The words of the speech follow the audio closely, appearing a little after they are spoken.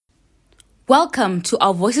Welcome to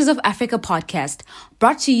our Voices of Africa podcast,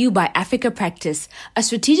 brought to you by Africa Practice, a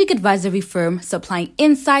strategic advisory firm supplying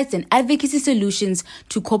insights and advocacy solutions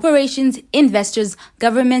to corporations, investors,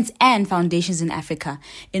 governments, and foundations in Africa.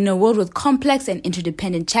 In a world with complex and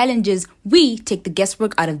interdependent challenges, we take the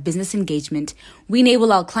guesswork out of business engagement. We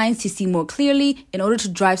enable our clients to see more clearly in order to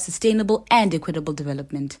drive sustainable and equitable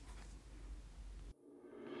development.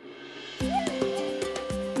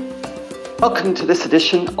 Welcome to this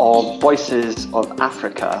edition of Voices of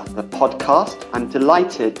Africa, the podcast. I'm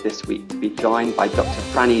delighted this week to be joined by Dr.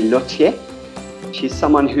 Franny Lothier. She's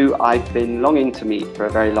someone who I've been longing to meet for a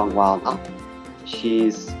very long while now.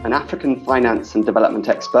 She's an African finance and development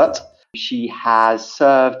expert. She has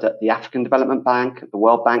served at the African Development Bank, at the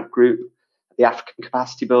World Bank Group, at the African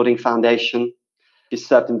Capacity Building Foundation. She's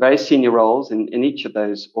served in very senior roles in each of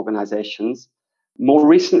those organizations. More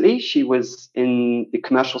recently, she was in the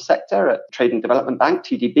commercial sector at Trade and Development Bank,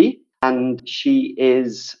 TDB, and she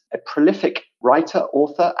is a prolific writer,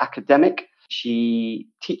 author, academic. She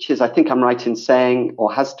teaches, I think I'm right in saying,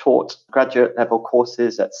 or has taught graduate level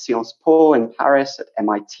courses at Sciences Po in Paris, at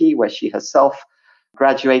MIT, where she herself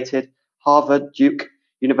graduated, Harvard, Duke,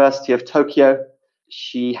 University of Tokyo.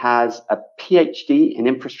 She has a PhD in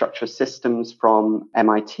infrastructure systems from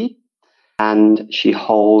MIT, and she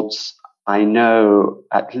holds, I know,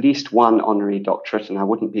 at least one honorary doctorate, and I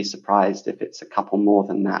wouldn't be surprised if it's a couple more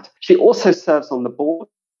than that. She also serves on the board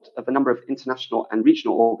of a number of international and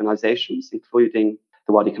regional organizations, including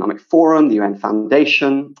the World Economic Forum, the UN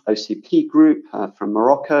Foundation, OCP Group from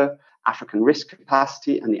Morocco, African Risk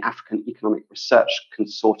Capacity, and the African Economic Research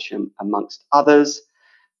Consortium, amongst others.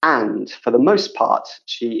 And for the most part,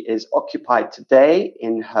 she is occupied today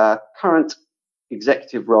in her current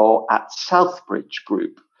executive role at Southbridge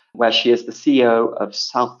Group, where she is the CEO of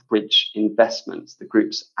Southbridge Investments, the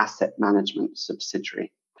group's asset management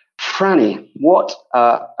subsidiary. Franny, what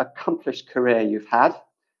an accomplished career you've had,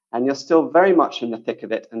 and you're still very much in the thick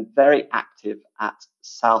of it and very active at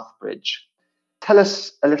Southbridge. Tell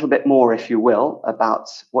us a little bit more, if you will, about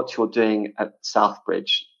what you're doing at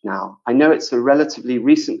Southbridge now. I know it's a relatively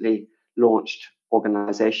recently launched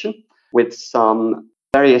organization with some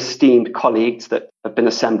very esteemed colleagues that have been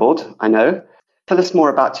assembled, I know. Tell us more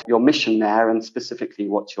about your mission there and specifically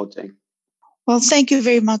what you're doing. Well, thank you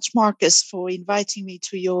very much, Marcus, for inviting me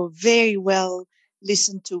to your very well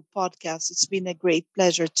listened to podcast. It's been a great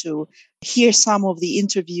pleasure to hear some of the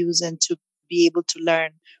interviews and to be able to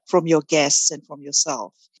learn from your guests and from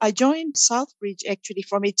yourself. I joined Southbridge actually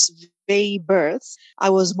from its very birth. I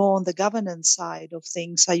was more on the governance side of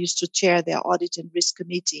things. I used to chair their audit and risk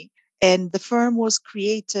committee. And the firm was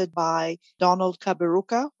created by Donald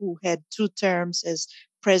Kaberuka, who had 2 terms as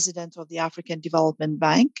president of the African Development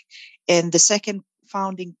Bank. And the second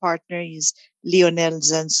founding partner is Lionel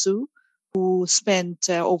Zansu, who spent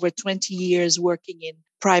over 20 years working in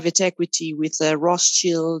private equity with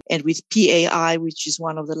Rothschild and with PAI, which is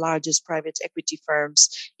one of the largest private equity firms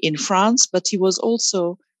in France. But he was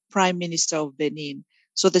also Prime Minister of Benin.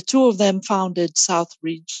 So the 2 of them founded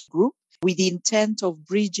Southbridge Group with the intent of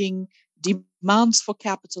bridging demands for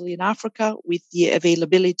capital in Africa with the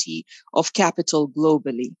availability of capital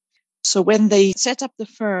globally. So when they set up the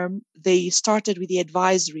firm, they started with the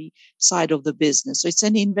advisory side of the business. So it's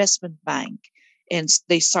an investment bank, and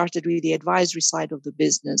they started with the advisory side of the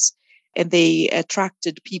business, and they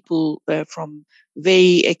attracted people from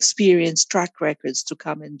very experienced track records to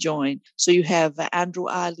come and join. So you have Andrew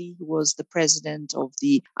Ali, who was the president of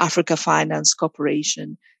the Africa Finance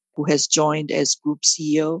Corporation, who has joined as group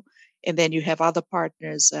CEO. And then you have other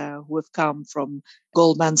partners who have come from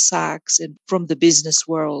Goldman Sachs and from the business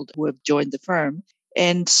world who have joined the firm.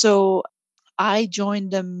 And so I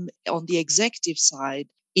joined them on the executive side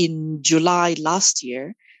in July last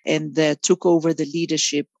year and took over the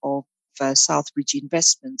leadership of Southbridge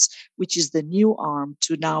Investments, which is the new arm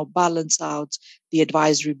to now balance out the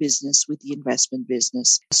advisory business with the investment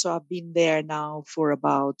business. So I've been there now for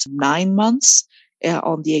about 9 months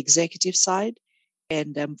on the executive side,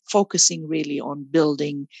 and I'm focusing really on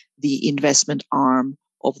building the investment arm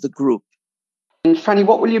of the group. And Franny,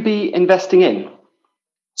 what will you be investing in?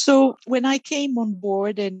 So when I came on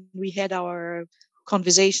board and we had our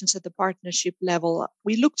conversations at the partnership level,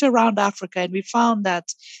 we looked around Africa and we found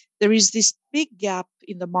that there is this big gap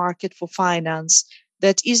in the market for finance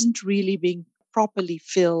that isn't really being properly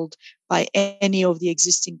filled by any of the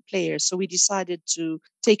existing players. So we decided to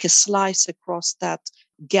take a slice across that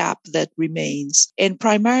gap that remains. And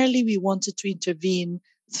primarily we wanted to intervene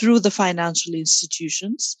through the financial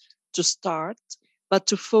institutions to start, but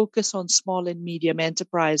to focus on small and medium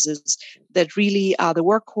enterprises that really are the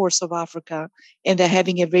workhorse of Africa, and they're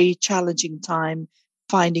having a very challenging time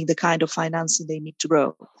finding the kind of financing they need to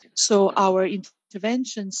grow. So our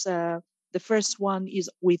interventions, the first one is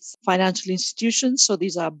with financial institutions. So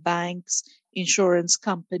these are banks, insurance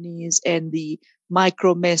companies, and the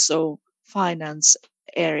micro meso finance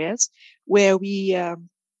areas, where we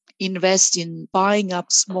invest in buying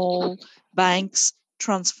up small banks,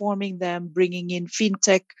 transforming them, bringing in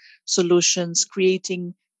fintech solutions,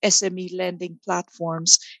 creating SME lending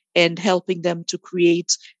platforms, and helping them to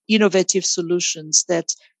create innovative solutions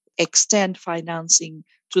that extend financing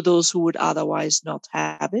to those who would otherwise not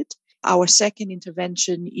have it. Our second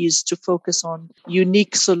intervention is to focus on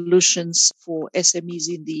unique solutions for SMEs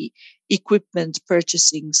in the equipment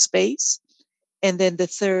purchasing space. And then the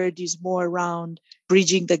third is more around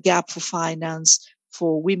bridging the gap for finance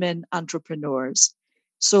for women entrepreneurs.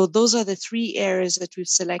 So those are the three areas that we've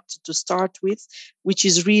selected to start with, which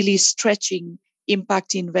is really stretching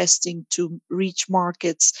impact investing to reach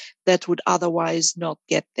markets that would otherwise not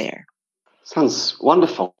get there. Sounds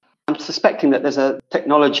wonderful. I'm suspecting that there's a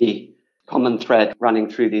technology common thread running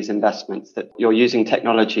through these investments, that you're using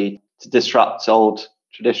technology to disrupt old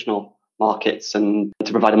traditional markets and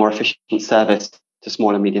to provide a more efficient service to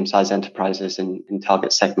small and medium-sized enterprises in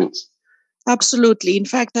target segments. Absolutely. In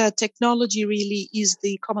fact, technology really is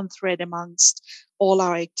the common thread amongst all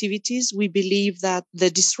our activities. We believe that the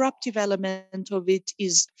disruptive element of it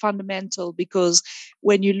is fundamental, because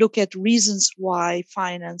when you look at reasons why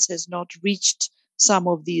finance has not reached some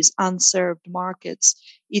of these unserved markets,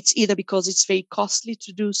 it's either because it's very costly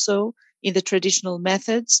to do so in the traditional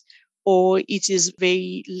methods, or it is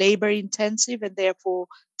very labor intensive and therefore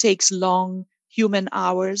takes long human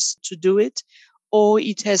hours to do it, or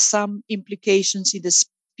it has some implications in the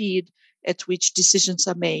speed at which decisions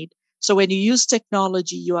are made. So when you use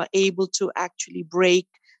technology, you are able to actually break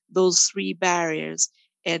those three barriers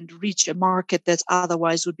and reach a market that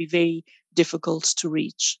otherwise would be very difficult to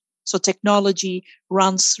reach. So technology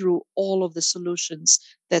runs through all of the solutions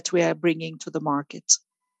that we are bringing to the market.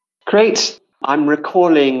 Great. I'm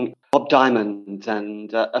recalling Bob Diamond,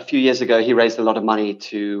 and a few years ago, he raised a lot of money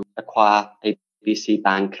to acquire ABC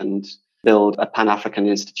Bank and build a Pan-African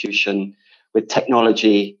institution with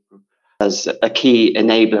technology as a key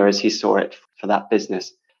enabler, as he saw it, for that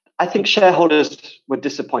business. I think shareholders were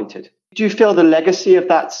disappointed. Do you feel the legacy of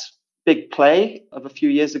that big play of a few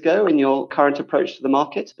years ago in your current approach to the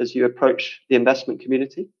market as you approach the investment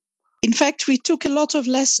community? In fact, we took a lot of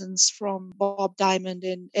lessons from Bob Diamond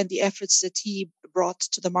and the efforts that he brought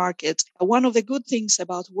to the market. One of the good things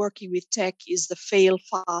about working with tech is the fail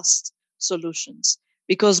fast solutions,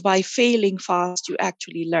 because by failing fast, you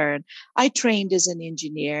actually learn. I trained as an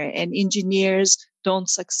engineer, and engineers don't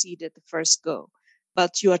succeed at the first go,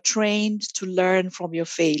 but you are trained to learn from your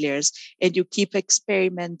failures, and you keep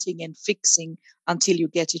experimenting and fixing until you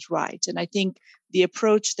get it right. And I think the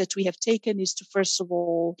approach that we have taken is to, first of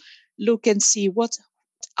all, look and see what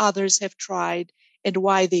others have tried and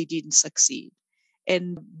why they didn't succeed.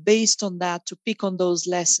 And based on that, to pick on those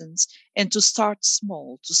lessons and to start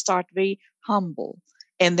small, to start very humble,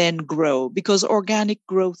 and then grow, because organic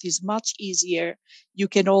growth is much easier. You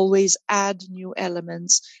can always add new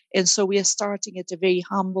elements. And so we are starting at a very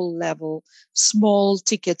humble level, small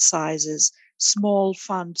ticket sizes, small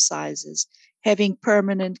fund sizes, having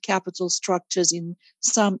permanent capital structures in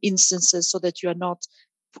some instances so that you are not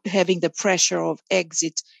having the pressure of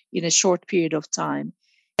exit in a short period of time.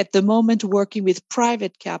 At the moment, working with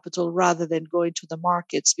private capital rather than going to the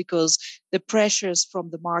markets, because the pressures from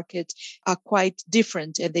the market are quite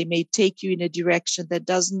different and they may take you in a direction that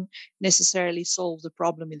doesn't necessarily solve the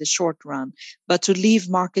problem in the short run, but to leave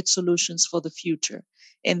market solutions for the future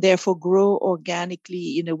and therefore grow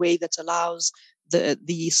organically in a way that allows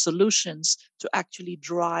the solutions to actually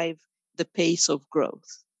drive the pace of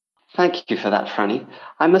growth. Thank you for that, Franny.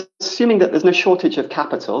 I'm assuming that there's no shortage of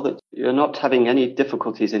capital, that you're not having any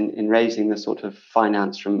difficulties in raising the sort of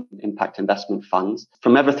finance from impact investment funds.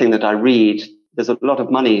 From everything that I read, there's a lot of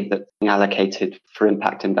money that's being allocated for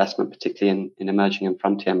impact investment, particularly in emerging and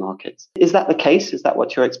frontier markets. Is that the case? Is that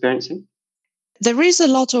what you're experiencing? There is a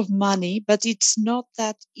lot of money, but it's not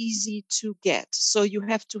that easy to get. So you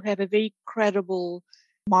have to have a very credible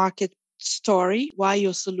market story, why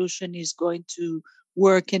your solution is going to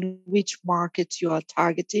work and which market you are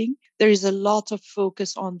targeting. There is a lot of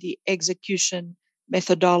focus on the execution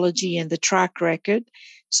methodology and the track record.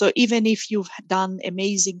 So even if you've done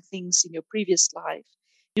amazing things in your previous life,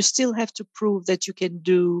 you still have to prove that you can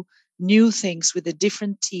do new things with a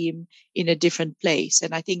different team in a different place.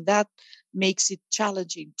 And I think that makes it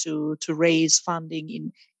challenging to raise funding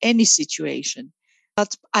in any situation.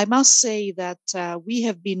 But I must say that we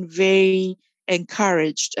have been very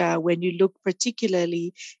encouraged when you look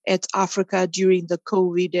particularly at Africa during the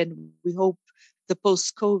COVID, and we hope the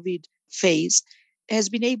post-COVID phase has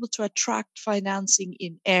been able to attract financing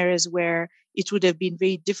in areas where it would have been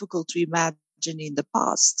very difficult to imagine in the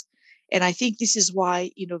past. And I think this is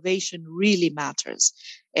why innovation really matters,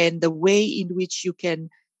 and the way in which you can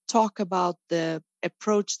talk about the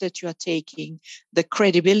approach that you are taking, the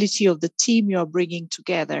credibility of the team you are bringing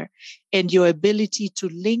together, and your ability to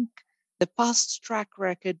link the past track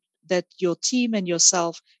record that your team and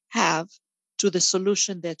yourself have to the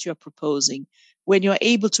solution that you're proposing. When you're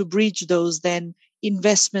able to bridge those, then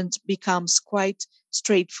investment becomes quite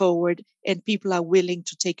straightforward and people are willing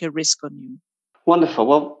to take a risk on you. Wonderful.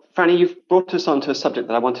 Well, Franny, you've brought us on to a subject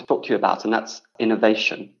that I want to talk to you about, and that's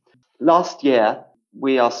innovation. Last year,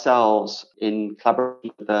 we ourselves, in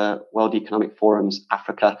collaboration with the World Economic Forum's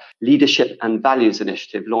Africa Leadership and Values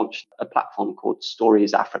Initiative, launched a platform called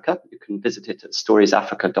Stories Africa. You can visit it at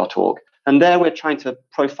storiesafrica.org. And there we're trying to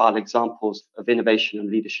profile examples of innovation and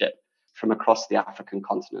leadership from across the African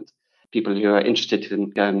continent. People who are interested can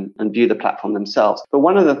go and view the platform themselves. But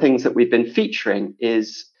one of the things that we've been featuring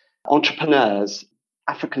is entrepreneurs,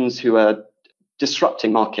 Africans who are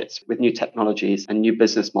disrupting markets with new technologies and new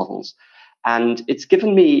business models. And it's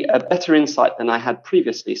given me a better insight than I had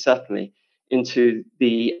previously, certainly, into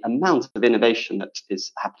the amount of innovation that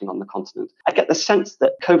is happening on the continent. I get the sense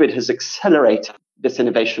that COVID has accelerated this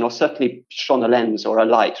innovation, or certainly shone a lens or a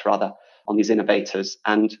light, rather, on these innovators.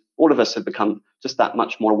 And all of us have become just that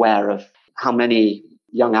much more aware of how many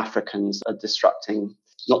young Africans are disrupting,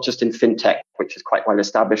 not just in fintech, which is quite well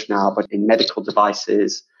established now, but in medical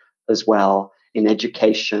devices as well, in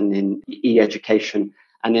education, in e-education,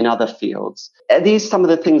 and in other fields. Are these some of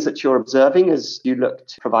the things that you're observing as you look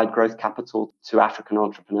to provide growth capital to African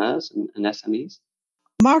entrepreneurs and SMEs?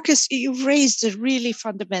 Marcus, you've raised a really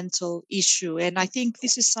fundamental issue. And I think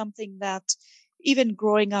this is something that even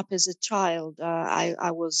growing up as a child,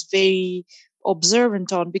 I was very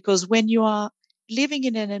observant on, because when you are living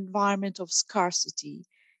in an environment of scarcity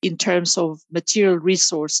in terms of material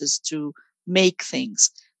resources to make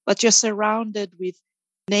things, but you're surrounded with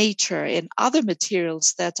nature and other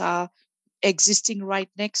materials that are existing right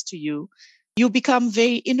next to you, you become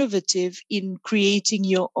very innovative in creating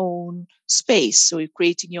your own space. So you're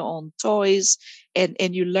creating your own toys, and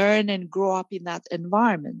you learn and grow up in that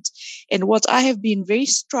environment. And what I have been very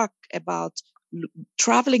struck about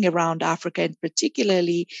traveling around Africa, and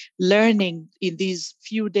particularly learning in these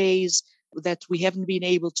few days that we haven't been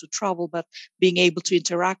able to travel, but being able to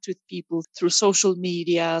interact with people through social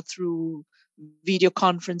media, through video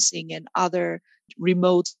conferencing and other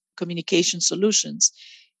remote communication solutions,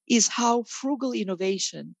 is how frugal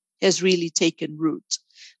innovation has really taken root,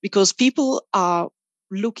 because people are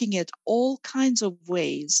looking at all kinds of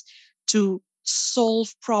ways to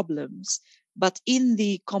solve problems, but in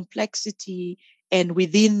the complexity and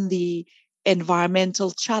within the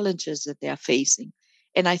environmental challenges that they are facing.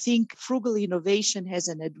 And I think frugal innovation has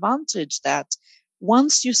an advantage that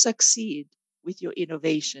once you succeed with your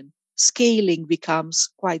innovation, scaling becomes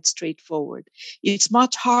quite straightforward. It's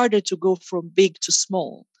much harder to go from big to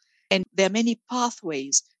small. And there are many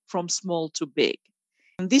pathways from small to big.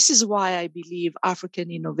 And this is why I believe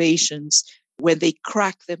African innovations, when they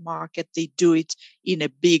crack the market, they do it in a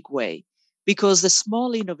big way, because the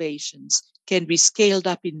small innovations can be scaled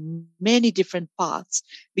up in many different paths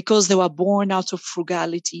because they were born out of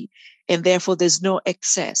frugality, and therefore there's no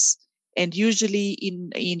excess. And usually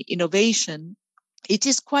in innovation, it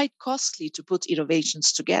is quite costly to put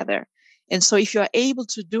innovations together. And so if you are able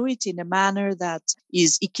to do it in a manner that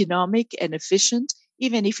is economic and efficient,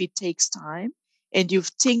 even if it takes time, and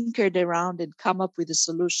you've tinkered around and come up with a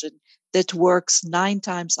solution that works 9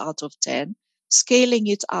 times out of 10, scaling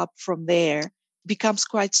it up from there becomes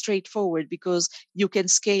quite straightforward, because you can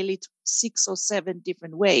scale it 6 or 7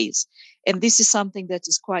 different ways. And this is something that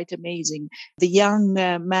is quite amazing. The young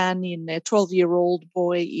man, a 12-year-old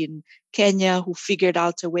boy in Kenya, who figured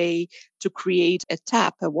out a way to create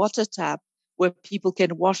a water tap, where people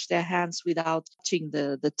can wash their hands without touching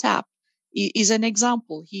the tap, is an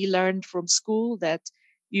example. He learned from school that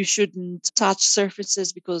you shouldn't touch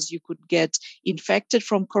surfaces because you could get infected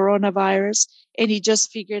from coronavirus. And he just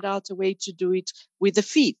figured out a way to do it with the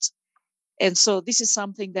feet. And so this is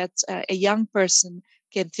something that a young person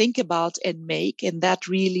can think about and make. And that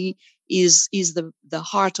really is the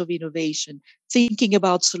heart of innovation, thinking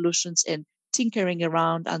about solutions and tinkering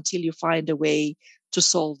around until you find a way to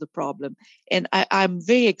solve the problem. And I'm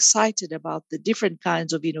very excited about the different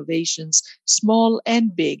kinds of innovations, small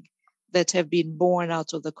and big, that have been born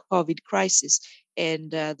out of the COVID crisis.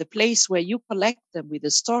 And the place where you collect them with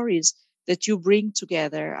the stories that you bring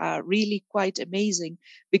together are really quite amazing,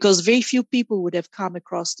 because very few people would have come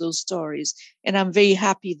across those stories. And I'm very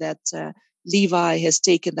happy that Levi has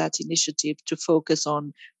taken that initiative to focus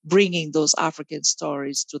on bringing those African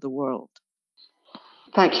stories to the world.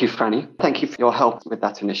 Thank you, Franny. Thank you for your help with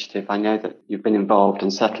that initiative. I know that you've been involved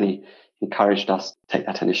and certainly encouraged us to take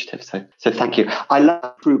that initiative. So thank you. I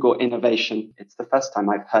love frugal innovation. It's the first time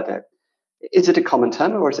I've heard it. Is it a common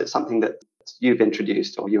term, or is it something that you've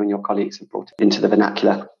introduced or you and your colleagues have brought into the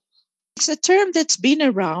vernacular? It's a term that's been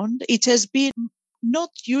around. It has been not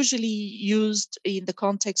usually used in the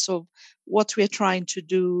context of what we're trying to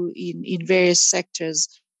do in various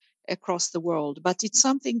sectors across the world, but it's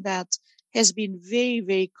something that has been very,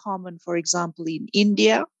 very common, for example, in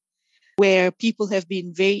India, where people have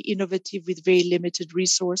been very innovative with very limited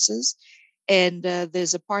resources. And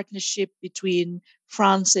there's a partnership between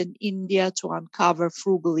France and India to uncover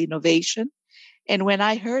frugal innovation. And when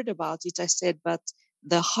I heard about it, I said, but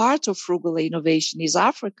the heart of frugal innovation is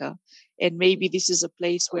Africa. And maybe this is a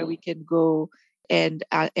place where we can go and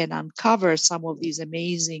uncover some of these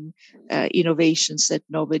amazing innovations that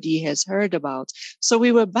nobody has heard about. So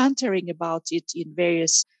we were bantering about it in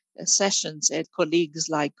various sessions at colleagues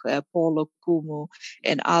like Paul Okumu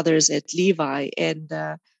and others at Levi. And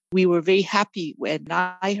we were very happy when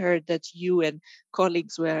I heard that you and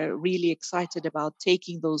colleagues were really excited about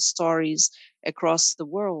taking those stories across the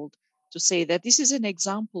world, to say that this is an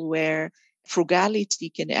example where frugality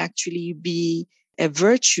can actually be a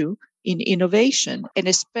virtue in innovation, and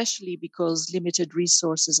especially because limited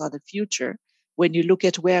resources are the future. When you look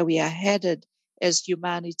at where we are headed as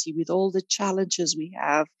humanity, with all the challenges we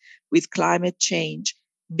have with climate change,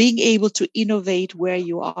 being able to innovate where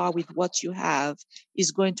you are with what you have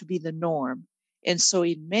is going to be the norm. And so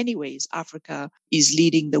in many ways, Africa is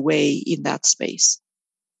leading the way in that space.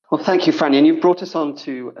 Well, thank you, Franny. And you've brought us on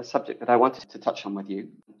to a subject that I wanted to touch on with you: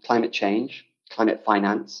 climate change, climate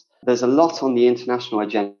finance. There's a lot on the international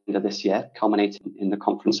agenda this year, culminating in the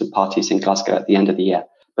Conference of Parties in Glasgow at the end of the year.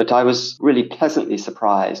 But I was really pleasantly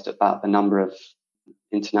surprised about the number of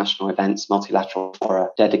international events, multilateral fora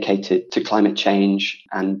dedicated to climate change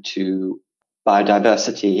and to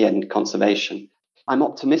biodiversity and conservation. I'm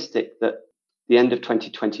optimistic that the end of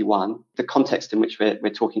 2021, the context in which we're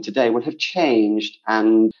talking today, will have changed,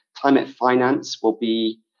 and climate finance will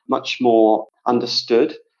be much more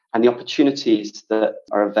understood, and the opportunities that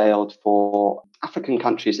are availed for African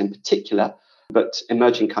countries in particular, but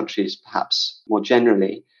emerging countries perhaps more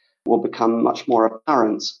generally, will become much more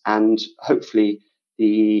apparent, and hopefully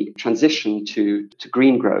the transition to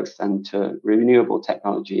green growth and to renewable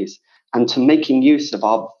technologies and to making use of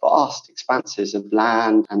our vast expanses of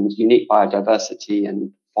land and unique biodiversity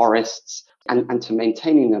and forests and to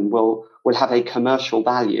maintaining them will have a commercial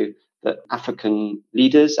value that African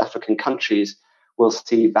leaders, African countries will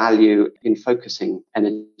see value in focusing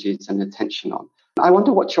energies and attention on. I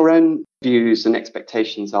wonder what your own views and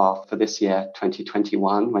expectations are for this year,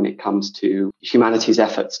 2021, when it comes to humanity's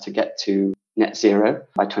efforts to get to net zero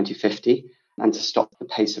by 2050 and to stop the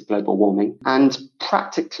pace of global warming. And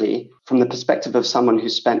practically, from the perspective of someone who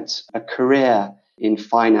spent a career in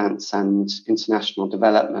finance and international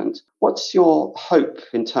development, what's your hope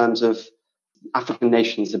in terms of African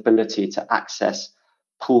nations' ability to access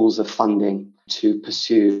pools of funding to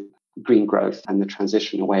pursue green growth and the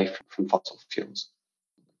transition away from fossil fuels?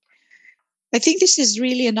 I think this is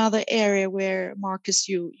really another area where, Marcus,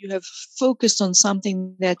 you have focused on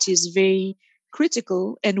something that is very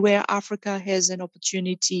critical and where Africa has an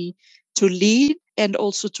opportunity to lead and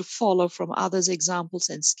also to follow from others' examples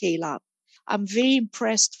and scale up. I'm very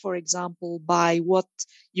impressed, for example, by what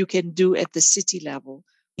you can do at the city level.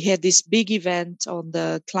 We had this big event on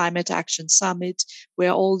the Climate Action Summit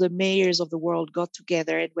where all the mayors of the world got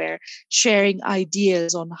together and were sharing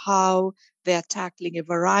ideas on how they are tackling a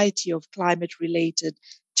variety of climate-related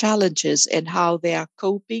challenges and how they are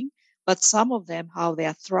coping, but some of them, how they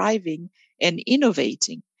are thriving and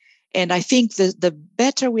innovating. And I think the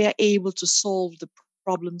better we are able to solve the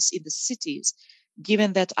problems in the cities,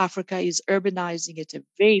 given that Africa is urbanizing at a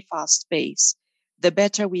very fast pace, the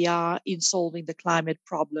better we are in solving the climate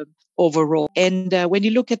problem overall. And when you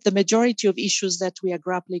look at the majority of issues that we are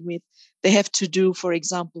grappling with, they have to do, for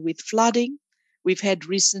example, with flooding. We've had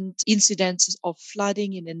recent incidents of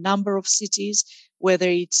flooding in a number of cities, whether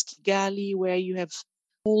it's Kigali, where you have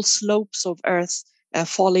whole slopes of earth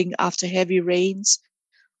falling after heavy rains,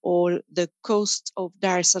 or the coast of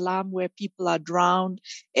Dar es Salaam, where people are drowned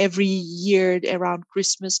every year around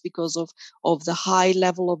Christmas because of the high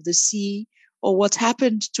level of the sea, or what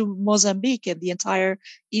happened to Mozambique and the entire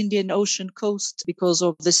Indian Ocean coast because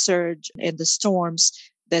of the surge and the storms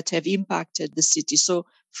that have impacted the city. So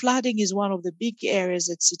flooding is one of the big areas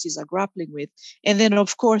that cities are grappling with. And then,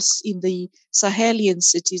 of course, in the Sahelian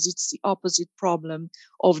cities, it's the opposite problem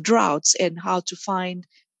of droughts and how to find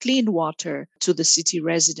clean water to the city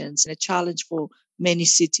residents, and a challenge for many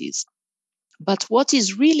cities. But what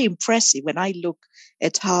is really impressive when I look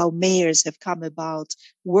at how mayors have come about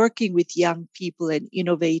working with young people and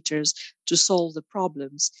innovators to solve the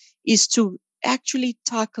problems is to actually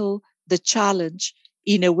tackle the challenge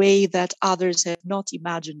in a way that others have not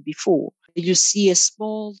imagined before. You see a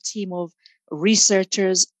small team of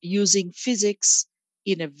researchers using physics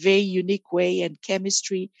in a very unique way and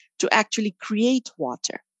chemistry to actually create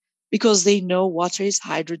water, because they know water is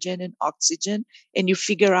hydrogen and oxygen, and you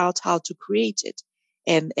figure out how to create it.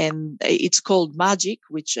 And it's called magic,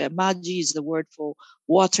 which Maji is the word for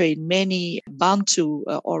water in many Bantu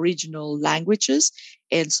original languages.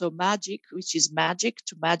 And so magic, which is magic,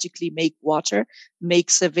 to magically make water,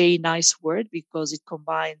 makes a very nice word because it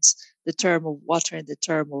combines the term of water and the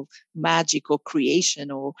term of magic or creation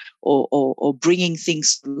or bringing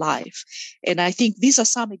things to life. And I think these are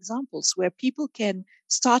some examples where people can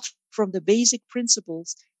start from the basic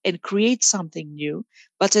principles and create something new,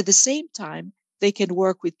 but at the same time, they can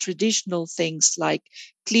work with traditional things like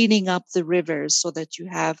cleaning up the rivers so that you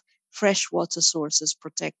have fresh water sources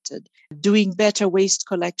protected, doing better waste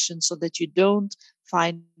collection so that you don't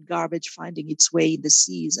find garbage finding its way in the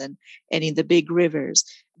seas and in the big rivers,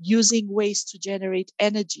 using waste to generate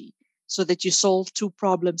energy so that you solve two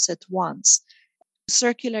problems at once,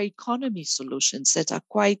 circular economy solutions that are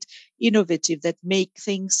quite innovative, that make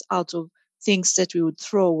things out of things that we would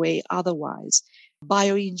throw away otherwise,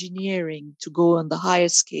 bioengineering to go on the higher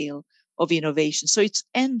scale of innovation. So it's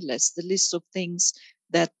endless, the list of things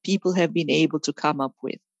that people have been able to come up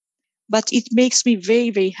with. But it makes me very,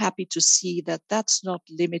 very happy to see that that's not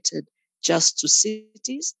limited just to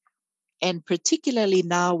cities, and particularly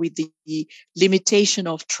now with the limitation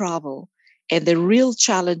of travel and the real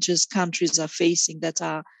challenges countries are facing that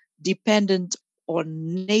are dependent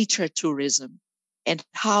on nature tourism, and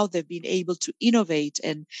how they've been able to innovate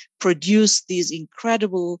and produce these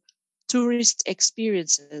incredible tourist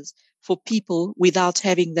experiences for people without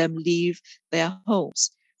having them leave their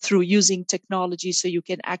homes, through using technology so you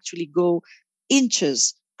can actually go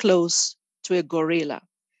inches close to a gorilla,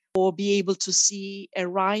 or be able to see a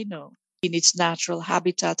rhino in its natural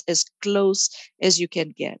habitat as close as you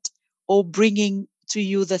can get, or bringing to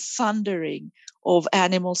you the thundering of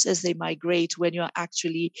animals as they migrate when you're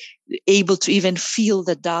actually able to even feel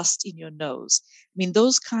the dust in your nose. I mean,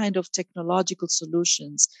 those kind of technological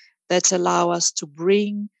solutions that allow us to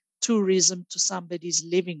bring tourism to somebody's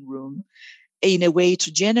living room in a way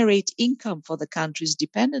to generate income for the countries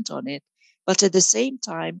dependent on it, but at the same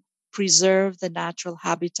time, preserve the natural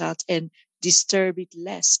habitat and disturb it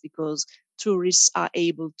less, because tourists are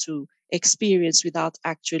able to experience without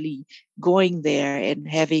actually going there and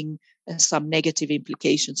having some negative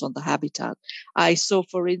implications on the habitat. I saw,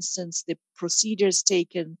 for instance, the procedures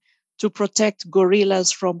taken to protect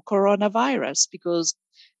gorillas from coronavirus, because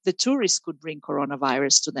the tourists could bring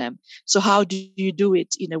coronavirus to them. So how do you do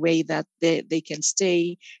it in a way that they can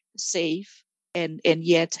stay safe and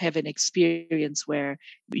yet have an experience where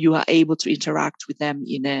you are able to interact with them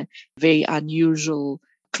in a very unusual,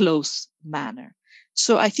 close manner?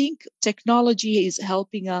 So I think technology is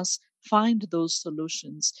helping us find those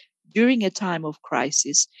solutions during a time of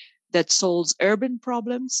crisis that solves urban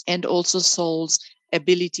problems and also solves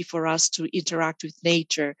ability for us to interact with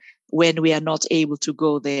nature when we are not able to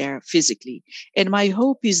go there physically. And my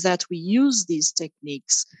hope is that we use these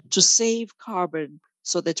techniques to save carbon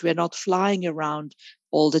so that we're not flying around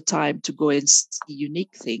all the time to go and see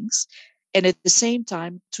unique things. And at the same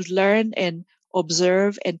time, to learn and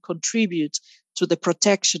observe and contribute to the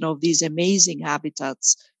protection of these amazing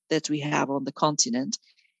habitats that we have on the continent.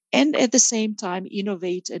 And at the same time,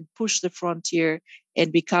 innovate and push the frontier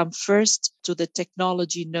and become first to the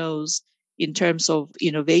technology nose in terms of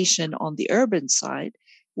innovation on the urban side,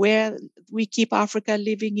 where we keep Africa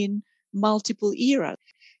living in multiple eras.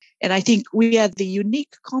 And I think we are the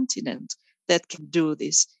unique continent that can do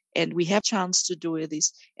this. And we have a chance to do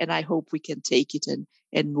this. And I hope we can take it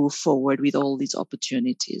and move forward with all these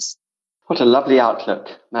opportunities. What a lovely outlook,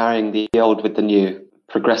 marrying the old with the new,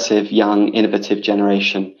 progressive, young, innovative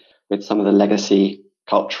generation with some of the legacy,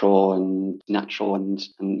 cultural and natural and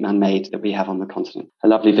man-made that we have on the continent. A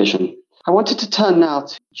lovely vision. I wanted to turn now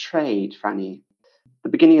to trade, Franny. The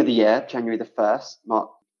beginning of the year, January the 1st,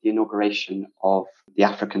 marked the inauguration of the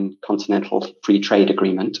African Continental Free Trade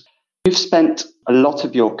Agreement. You've spent a lot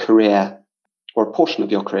of your career, or a portion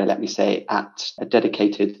of your career, let me say, at a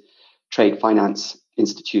dedicated trade finance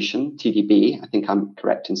institution, TDB. I think I'm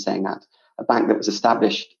correct in saying that, a bank that was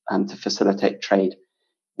established to facilitate trade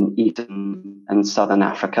in Eastern and Southern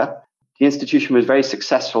Africa. The institution was very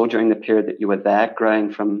successful during the period that you were there,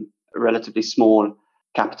 growing from a relatively small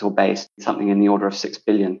capital base, something in the order of $6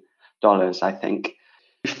 billion, I think.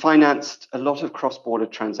 You financed a lot of cross-border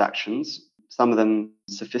transactions, some of them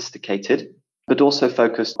sophisticated, but also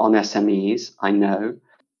focused on SMEs, I know,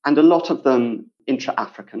 and a lot of them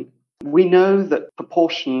intra-African. We know that the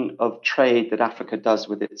proportion of trade that Africa does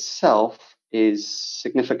with itself is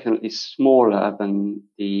significantly smaller than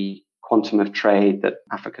the quantum of trade that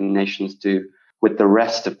African nations do with the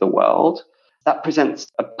rest of the world. That presents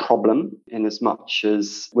a problem in as much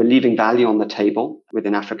as we're leaving value on the table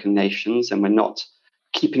within African nations and we're not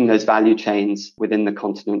keeping those value chains within the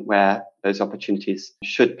continent where those opportunities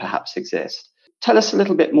should perhaps exist. Tell us a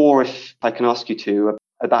little bit more, if I can ask you to,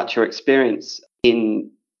 about your experience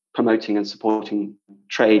in promoting and supporting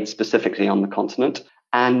trade specifically on the continent,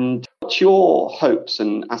 and what your hopes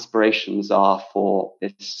and aspirations are for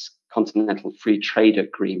this Continental Free Trade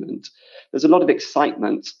Agreement. There's a lot of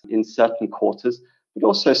excitement in certain quarters, but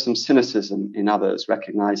also some cynicism in others,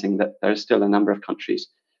 recognizing that there are still a number of countries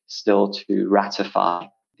still to ratify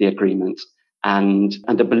the agreement, and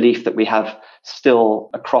a belief that we have still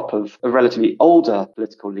a crop of relatively older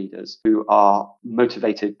political leaders who are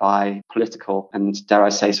motivated by political and, dare I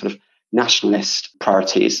say, sort of nationalist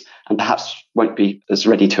priorities, and perhaps won't be as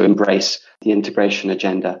ready to embrace the integration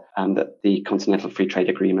agenda that the Continental Free Trade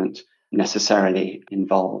Agreement necessarily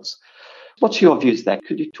involves. What's your views there?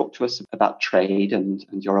 Could you talk to us about trade and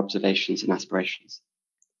your observations and aspirations?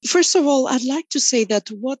 First of all, I'd like to say that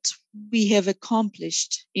what we have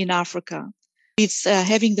accomplished in Africa with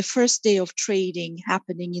having the first day of trading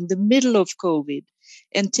happening in the middle of COVID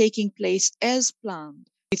and taking place as planned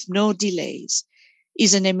with no delays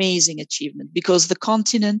is an amazing achievement, because the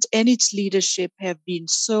continent and its leadership have been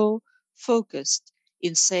so focused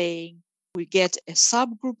in saying we get a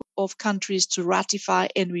subgroup of countries to ratify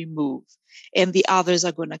and we move, and the others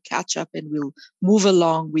are going to catch up and we'll move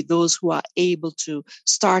along with those who are able to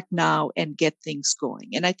start now and get things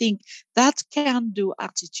going. And I think that can-do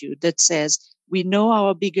attitude that says we know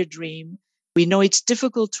our bigger dream, we know it's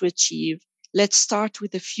difficult to achieve, let's start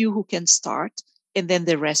with a few who can start, and then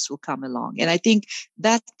the rest will come along. And I think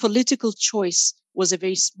that political choice was a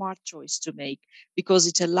very smart choice to make, because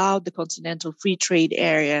it allowed the Continental Free Trade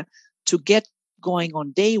Area to get going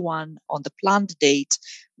on day one, on the planned date,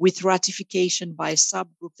 with ratification by a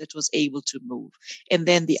subgroup that was able to move. And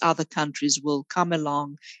then the other countries will come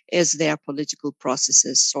along as their political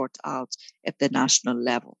processes sort out at the national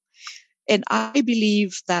level. And I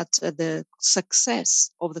believe that the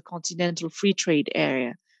success of the Continental Free Trade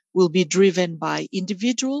Area will be driven by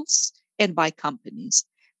individuals and by companies,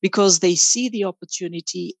 because they see the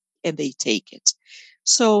opportunity and they take it.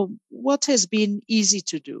 So what has been easy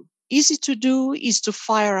to do? Easy to do is to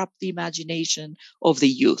fire up the imagination of the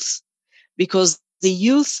youth, because the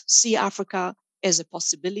youth see Africa as a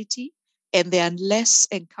possibility and they are less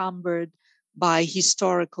encumbered by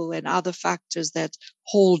historical and other factors that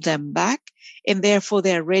hold them back, and therefore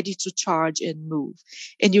they're ready to charge and move.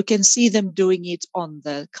 And you can see them doing it on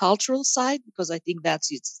the cultural side, because I think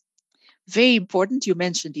it's very important. You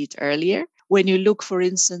mentioned it earlier. When you look, for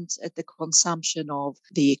instance, at the consumption of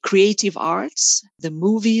the creative arts, the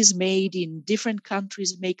movies made in different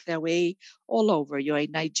countries make their way all over. You're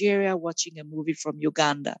in Nigeria watching a movie from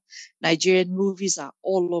Uganda. Nigerian movies are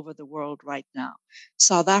all over the world right now.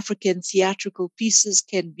 South African theatrical pieces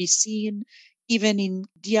can be seen even in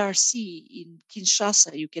DRC, in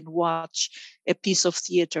Kinshasa. You can watch a piece of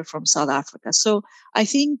theater from South Africa. So I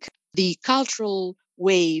think the cultural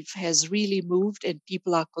wave has really moved, and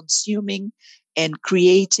people are consuming and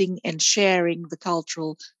creating and sharing the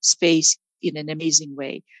cultural space in an amazing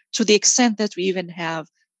way, to the extent that we even have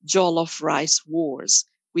jollof rice wars,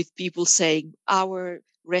 with people saying our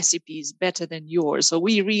recipe is better than yours. So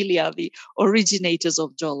we really are the originators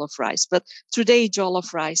of jollof rice. But today,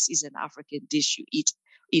 jollof rice is an African dish you eat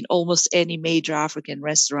in almost any major African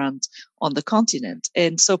restaurant on the continent.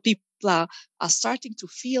 And so people are starting to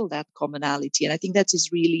feel that commonality. And I think that is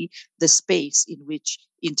really the space in which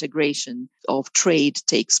integration of trade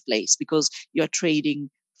takes place, because you're trading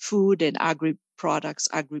food and agri-products,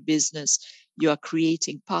 agribusiness. You are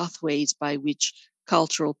creating pathways by which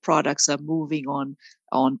cultural products are moving on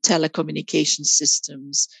on telecommunication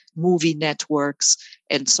systems, movie networks,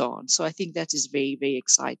 and so on. So I think that is very, very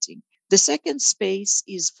exciting. The second space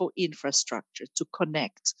is for infrastructure to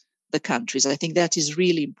connect the countries. I think that is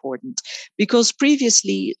really important because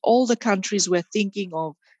previously all the countries were thinking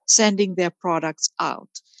of sending their products out.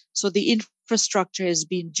 So the infrastructure has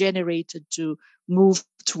been generated to move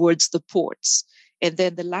towards the ports. And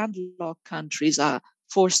then the landlocked countries are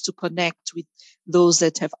forced to connect with those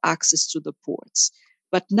that have access to the ports.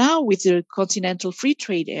 But now with the Continental Free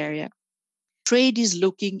Trade Area, trade is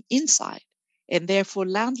looking inside. And therefore,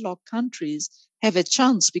 landlocked countries have a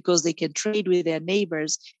chance because they can trade with their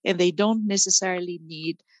neighbors and they don't necessarily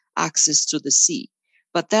need access to the sea.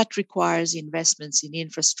 But that requires investments in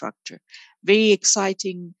infrastructure. Very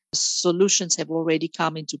exciting solutions have already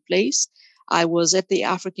come into place. I was at the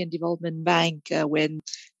African Development Bank when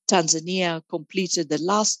Tanzania completed the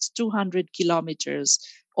last 200 kilometers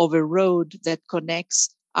of a road that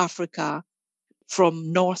connects Africa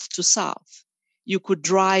from north to south. You could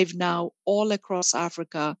drive now all across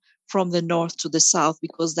Africa from the north to the south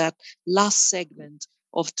because that last segment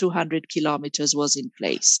of 200 kilometers was in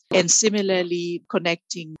place. And similarly,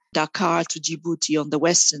 connecting Dakar to Djibouti on the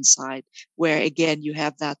western side, where again you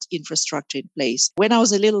have that infrastructure in place. When I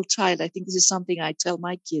was a little child, I think this is something I tell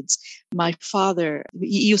my kids. My father,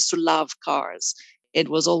 he used to love cars. It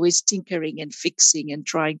was always tinkering and fixing and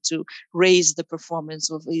trying to raise the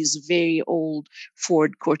performance of his very old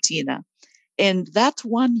Ford Cortina. And that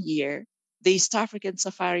one year, the East African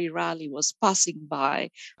Safari Rally was passing by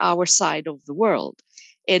our side of the world.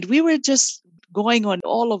 And we were just going on,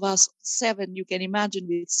 all of us, 7, you can imagine,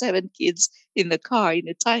 with 7 kids in the car, in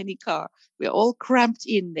a tiny car. We're all cramped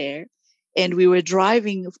in there. And we were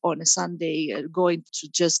driving on a Sunday, going to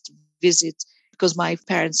just visit, because my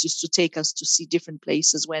parents used to take us to see different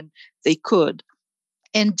places when they could.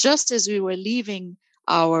 And just as we were leaving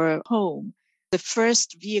our home, the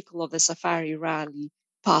first vehicle of the Safari Rally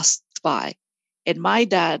passed by. And my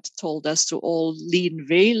dad told us to all lean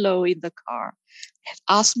very low in the car,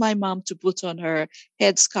 asked my mom to put on her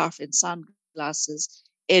headscarf and sunglasses,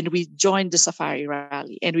 and we joined the Safari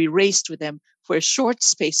Rally and we raced with them for a short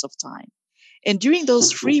space of time. And during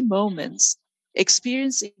those free moments,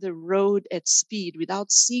 experiencing the road at speed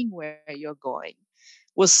without seeing where you're going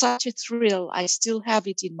was such a thrill. I still have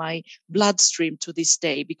it in my bloodstream to this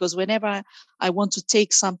day because whenever I want to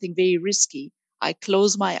take something very risky, I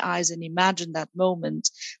close my eyes and imagine that moment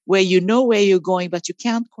where you know where you're going, but you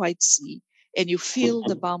can't quite see, and you feel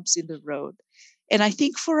the bumps in the road. And I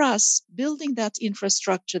think for us, building that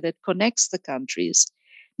infrastructure that connects the countries,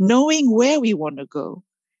 knowing where we want to go,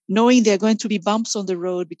 knowing there are going to be bumps on the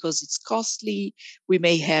road because it's costly, we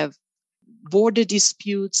may have border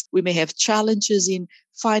disputes, we may have challenges in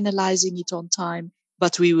finalizing it on time,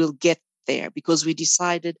 but we will get there because we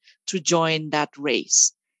decided to join that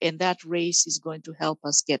race. And that race is going to help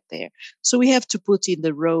us get there. So we have to put in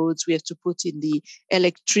the roads, we have to put in the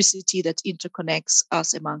electricity that interconnects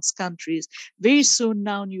us amongst countries. Very soon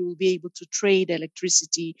now you will be able to trade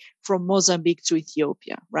electricity from Mozambique to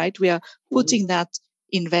Ethiopia, right? We are putting that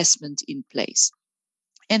investment in place.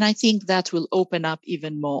 And I think that will open up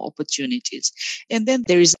even more opportunities. And then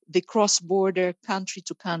there is the cross-border country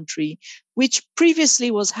to country, which previously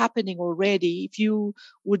was happening already. If you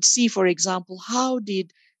would see, for example, how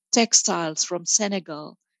did textiles from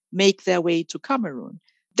Senegal make their way to Cameroon?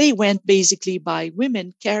 They went basically by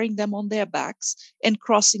women carrying them on their backs and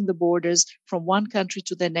crossing the borders from one country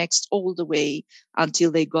to the next all the way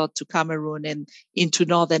until they got to Cameroon and into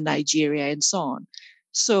northern Nigeria and so on.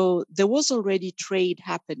 So there was already trade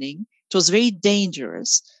happening. It was very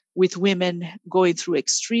dangerous with women going through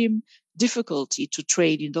extreme difficulty to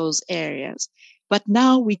trade in those areas. But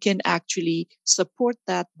now we can actually support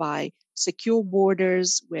that by secure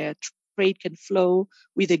borders where trade can flow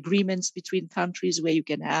with agreements between countries where you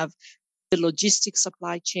can have the logistics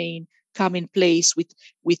supply chain come in place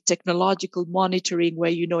with technological monitoring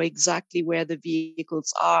where you know exactly where the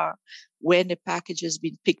vehicles are, when a package has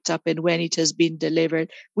been picked up and when it has been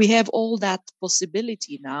delivered. We have all that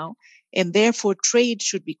possibility now, and therefore trade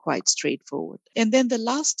should be quite straightforward. And then the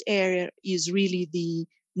last area is really the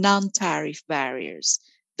non-tariff barriers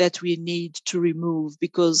that we need to remove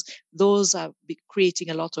because those are creating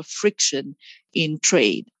a lot of friction in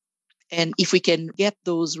trade. And if we can get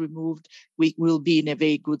those removed, we will be in a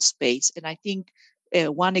very good space. And I think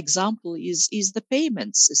one example is the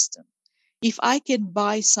payment system. If I can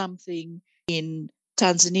buy something in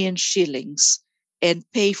Tanzanian shillings and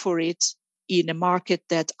pay for it in a market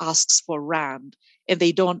that asks for rand, and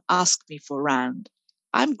they don't ask me for rand,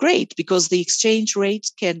 I'm great because the exchange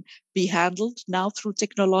rates can be handled now through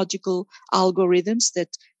technological algorithms that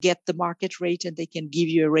get the market rate and they can give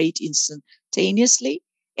you a rate instantaneously.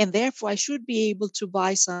 And therefore, I should be able to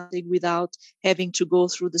buy something without having to go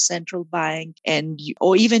through the central bank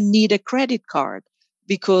or even need a credit card.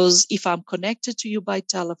 Because if I'm connected to you by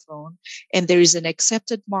telephone and there is an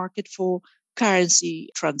accepted market for currency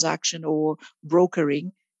transaction or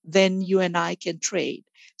brokering, then you and I can trade.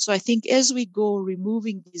 So I think as we go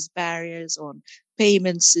removing these barriers on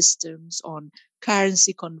payment systems, on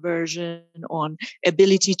currency conversion, on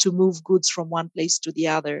ability to move goods from one place to the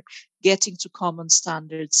other, getting to common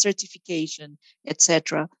standards, certification,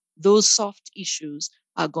 etc., those soft issues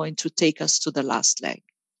are going to take us to the last leg.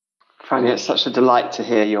 Franny, it's such a delight to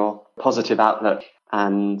hear your positive outlook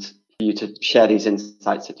and for you to share these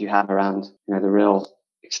insights that you have around, the real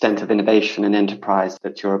extent of innovation and enterprise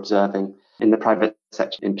that you're observing in the private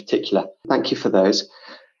sector in particular. Thank you for those.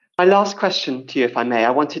 My last question to you, if I may,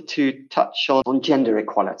 I wanted to touch on gender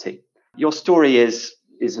equality. Your story is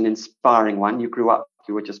an inspiring one. You grew up,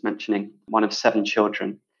 you were just mentioning, one of 7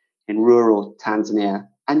 children in rural Tanzania,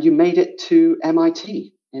 and you made it to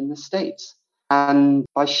MIT in the States. And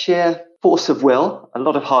by sheer force of will, a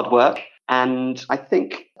lot of hard work, and I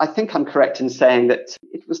think I'm correct in saying that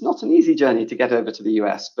it was not an easy journey to get over to the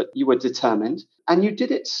US, but you were determined and you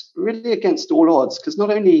did it really against all odds, because not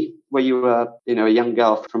only were you a young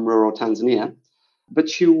girl from rural Tanzania,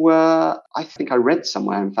 but you were, I think I read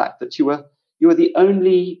somewhere, in fact, that you were the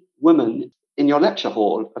only woman in your lecture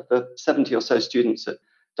hall of the 70 or so students at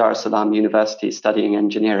Dar es Salaam University studying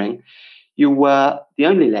engineering. You were the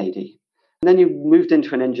only lady. And then you moved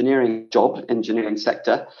into an engineering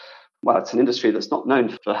sector. Well, it's an industry that's not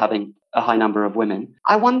known for having a high number of women.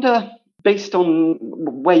 I wonder, based on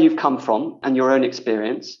where you've come from and your own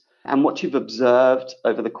experience and what you've observed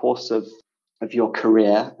over the course of your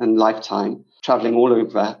career and lifetime, traveling all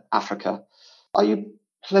over Africa, are you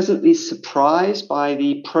pleasantly surprised by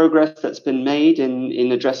the progress that's been made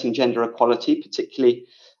in addressing gender equality, particularly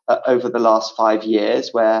over the last 5 years,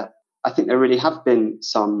 where I think there really have been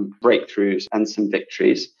some breakthroughs and some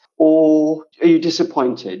victories? Or are you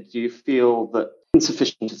disappointed? Do you feel that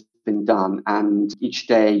insufficient has been done and each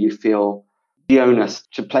day you feel the onus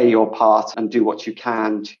to play your part and do what you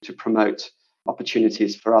can to promote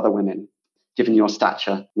opportunities for other women, given your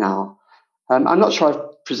stature now? I'm not sure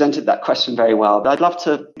I've presented that question very well, but I'd love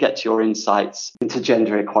to get your insights into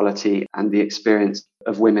gender equality and the experience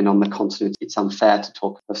of women on the continent. It's unfair to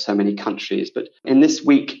talk of so many countries, but in this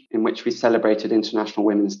week in which we celebrated International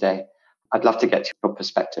Women's Day, I'd love to get your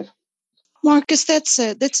perspective. Marcus, that's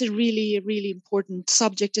a really, really important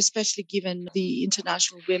subject, especially given the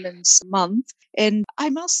International Women's Month. And I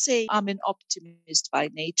must say, I'm an optimist by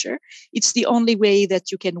nature. It's the only way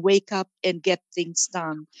that you can wake up and get things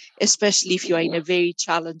done, especially if you are in a very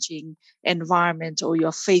challenging environment or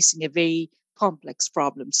you're facing a very complex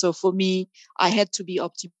problem. So for me, I had to be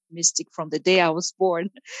optimistic from the day I was born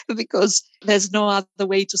because there's no other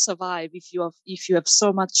way to survive if you have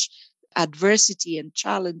so much adversity and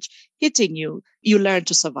challenge hitting you, you learn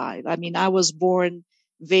to survive. I mean, I was born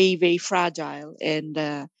very, very fragile and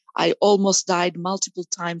I almost died multiple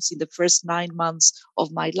times in the first 9 months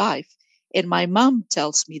of my life. And my mom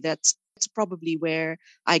tells me that's probably where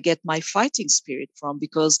I get my fighting spirit from,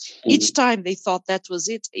 because each time they thought that was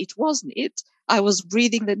it, it wasn't it. I was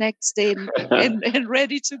breathing the next day and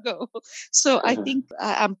ready to go. So I think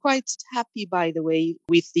I'm quite happy, by the way,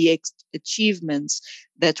 with the achievements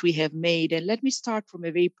that we have made. And let me start from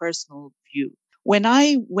a very personal view. When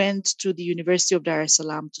I went to the University of Dar es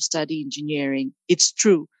Salaam to study engineering, it's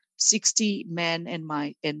true, 60 men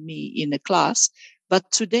and me in a class.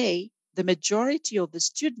 But today, the majority of the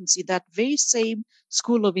students in that very same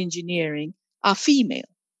school of engineering are female,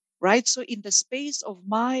 right? So in the space of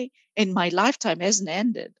my lifetime hasn't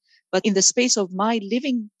ended, but in the space of my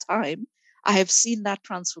living time, I have seen that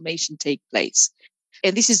transformation take place.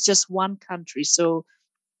 And this is just one country. So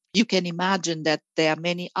you can imagine that there are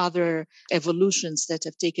many other evolutions that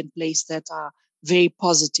have taken place that are very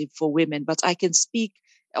positive for women. But I can speak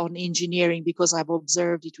on engineering because I've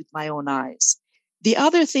observed it with my own eyes. The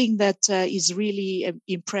other thing that is really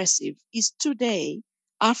impressive is today,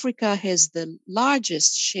 Africa has the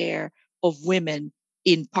largest share of women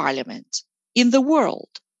in parliament in the world,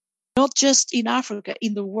 not just in Africa,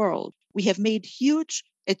 in the world. We have made huge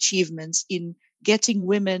achievements in getting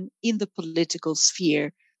women in the political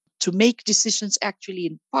sphere to make decisions actually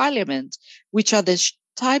in parliament, which are the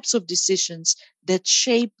types of decisions that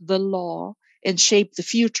shape the law and shape the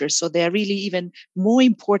future. So they're really even more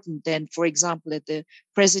important than, for example, at the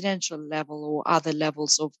presidential level or other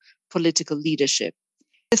levels of political leadership.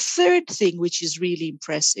 The third thing, which is really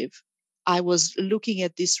impressive, I was looking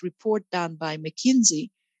at this report done by McKinsey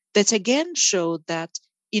that again showed that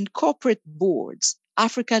in corporate boards,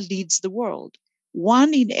 Africa leads the world.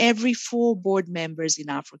 1 in every 4 board members in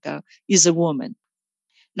Africa is a woman.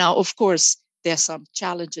 Now, of course, there are some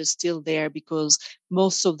challenges still there because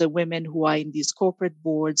most of the women who are in these corporate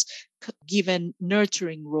boards, given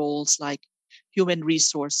nurturing roles like human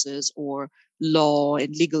resources or law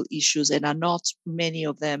and legal issues, and are not many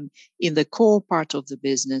of them in the core part of the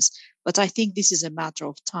business. But I think this is a matter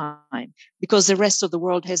of time because the rest of the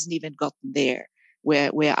world hasn't even gotten there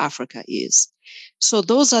where Africa is. So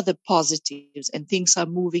those are the positives, and things are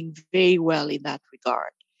moving very well in that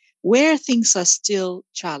regard. Where things are still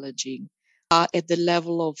challenging are at the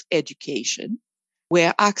level of education,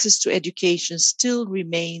 where access to education still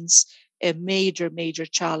remains a major, major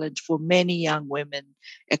challenge for many young women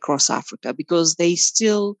across Africa because they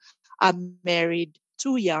still are married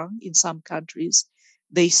too young in some countries.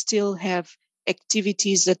 They still have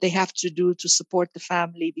activities that they have to do to support the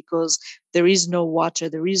family because there is no water,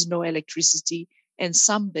 there is no electricity, and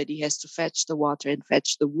somebody has to fetch the water and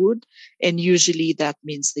fetch the wood. And usually that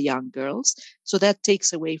means the young girls. So that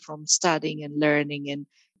takes away from studying and learning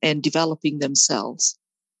and developing themselves.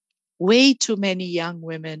 Way too many young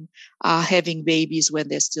women are having babies when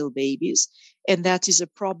they're still babies, and that is a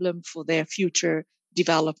problem for their future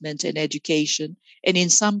development and education. And in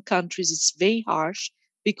some countries, it's very harsh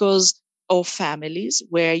because of families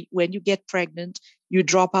where when you get pregnant, you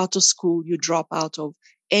drop out of school, you drop out of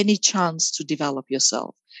any chance to develop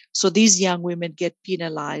yourself. So these young women get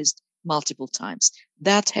penalized multiple times.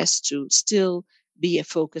 That has to still be a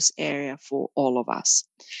focus area for all of us.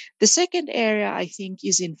 The second area, I think,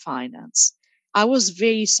 is in finance. I was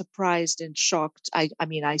very surprised and shocked. I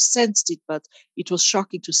mean, I sensed it, but it was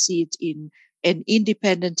shocking to see it in an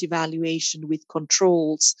independent evaluation with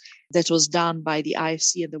controls that was done by the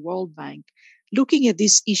IFC and the World Bank, looking at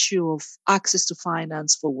this issue of access to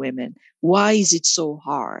finance for women. Why is it so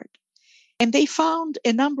hard? And they found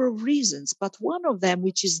a number of reasons, but one of them,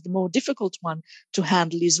 which is the more difficult one to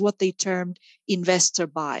handle, is what they termed investor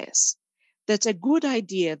bias. That's a good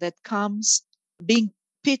idea that comes being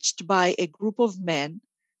pitched by a group of men,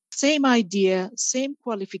 same idea, same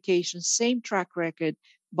qualifications, same track record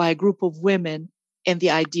by a group of women, and the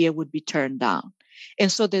idea would be turned down.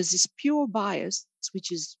 And so there's this pure bias,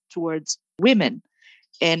 which is towards women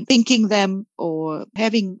and thinking them or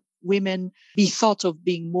having women be thought of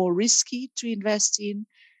being more risky to invest in,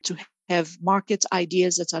 to have market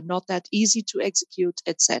ideas that are not that easy to execute,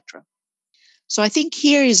 etc. So I think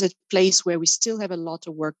here is a place where we still have a lot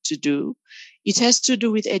of work to do. It has to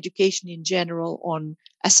do with education in general on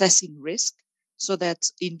assessing risk so that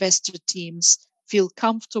investor teams feel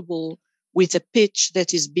comfortable with a pitch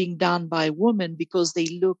that is being done by women because they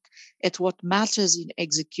look at what matters in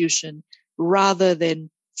execution rather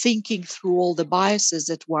than thinking through all the biases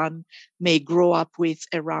that one may grow up with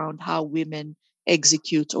around how women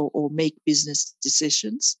execute or make business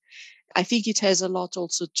decisions. I think it has a lot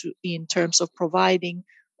also to in terms of providing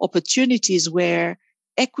opportunities where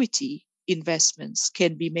equity investments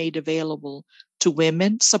can be made available to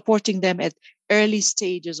women, supporting them at early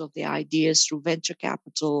stages of their ideas through venture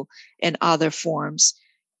capital and other forms,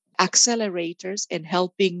 accelerators and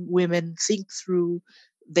helping women think through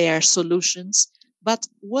their solutions. But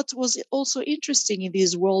what was also interesting in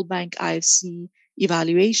these World Bank IFC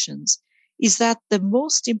evaluations is that the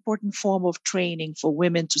most important form of training for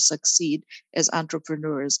women to succeed as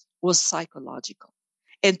entrepreneurs was psychological.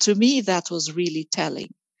 And to me, that was really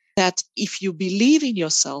telling that if you believe in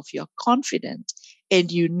yourself, you're confident,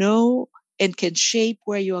 and you know and can shape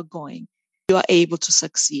where you are going, you are able to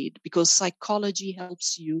succeed because psychology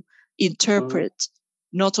helps you interpret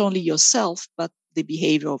not only yourself, but the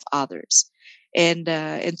behavior of others. And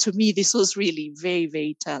to me, this was really very,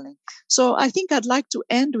 very telling. So I think I'd like to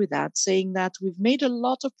end with that, saying that we've made a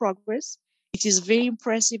lot of progress. It is very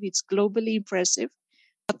impressive. It's globally impressive.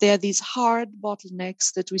 But there are these hard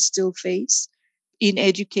bottlenecks that we still face in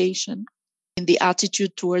education, in the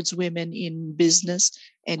attitude towards women in business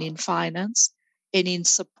and in finance, and in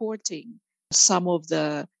supporting some of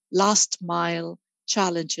the last mile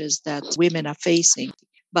challenges that women are facing.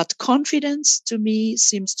 But confidence to me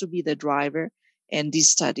seems to be the driver, and these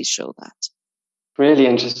studies show that. Really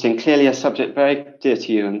interesting. Clearly a subject very dear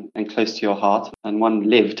to you and close to your heart, and one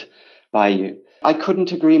lived by you. I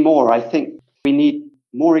couldn't agree more. I think we need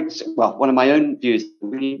more, one of my own views,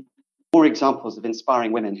 we need more examples of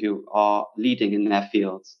inspiring women who are leading in their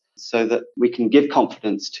fields so that we can give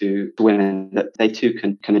confidence to women that they too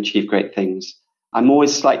can achieve great things. I'm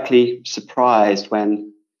always slightly surprised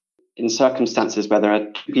when in circumstances where there are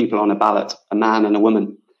two people on a ballot, a man and a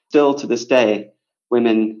woman, still to this day,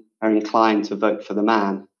 women are inclined to vote for the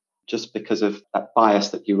man just because of that bias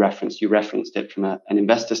that you referenced. You referenced it from an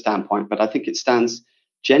investor standpoint, but I think it stands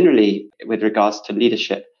generally with regards to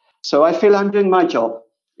leadership. So I feel I'm doing my job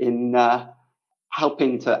in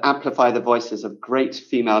helping to amplify the voices of great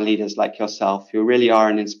female leaders like yourself, who really are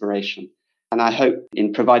an inspiration. And I hope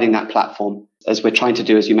in providing that platform, as we're trying to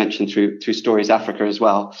do, as you mentioned, through Stories Africa as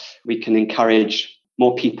well, we can encourage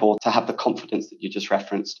more people to have the confidence that you just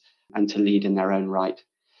referenced and to lead in their own right.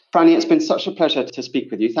 Franny, it's been such a pleasure to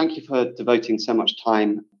speak with you. Thank you for devoting so much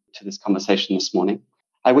time to this conversation this morning.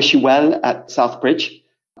 I wish you well at Southbridge.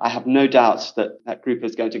 I have no doubt that that group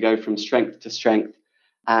is going to go from strength to strength.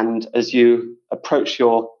 And as you approach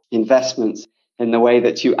your investments in the way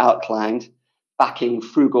that you outlined, backing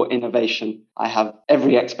frugal innovation, I have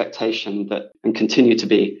every expectation that, and continue to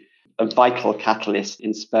be, a vital catalyst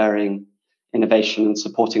in spurring innovation and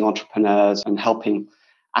supporting entrepreneurs and helping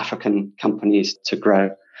African companies to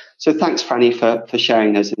grow. So thanks, Franny, for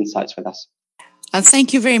sharing those insights with us.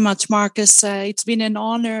 Thank you very much, Marcus. It's been an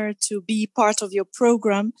honor to be part of your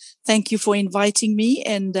program. Thank you for inviting me.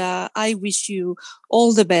 And I wish you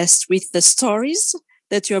all the best with the stories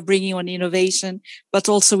that you're bringing on innovation, but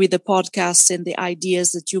also with the podcasts and the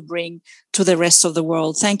ideas that you bring to the rest of the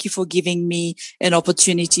world. Thank you for giving me an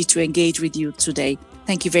opportunity to engage with you today.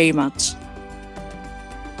 Thank you very much.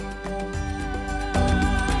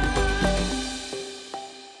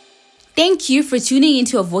 Thank you for tuning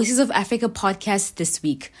into a Voices of Africa podcast this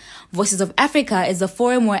week. Voices of Africa is a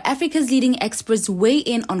forum where Africa's leading experts weigh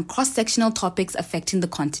in on cross-sectional topics affecting the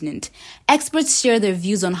continent. Experts share their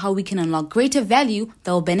views on how we can unlock greater value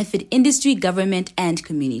that will benefit industry, government, and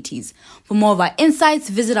communities. For more of our insights,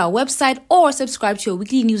 visit our website or subscribe to our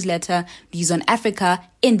weekly newsletter, Views on Africa,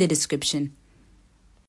 in the description.